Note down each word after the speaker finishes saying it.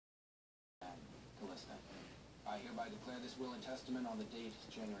I hereby declare this will and testament on the date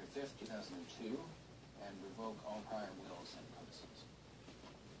January 5th, 2002, and revoke all prior wills and codicils.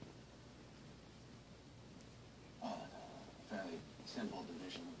 Fairly simple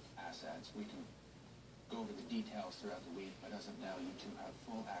division of assets. We can go over the details throughout the week, but as of now, you two have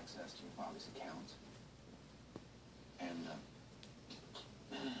full access to your father's account. And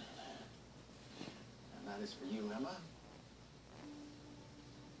that is for you, Emma.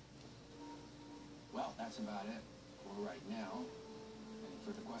 Well, that's about it for right now. Any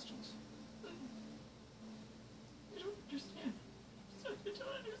further questions? I don't understand. I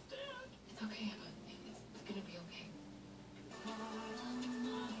don't understand. It's okay, Emma. It's gonna be okay.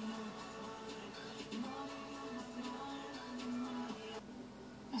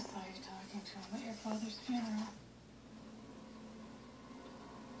 I saw you talking to him at your father's funeral.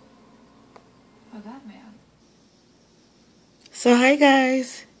 Oh, that man. So hi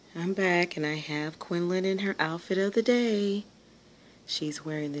guys, I'm back and I have Quinlyn in her outfit of the day. She's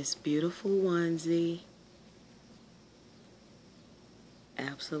wearing this beautiful onesie.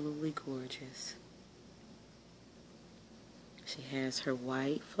 Absolutely gorgeous. She has her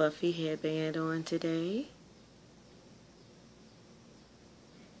white fluffy headband on today.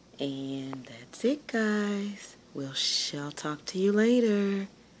 And that's it guys. Shall talk to you later.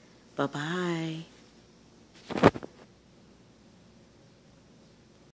 Bye-bye.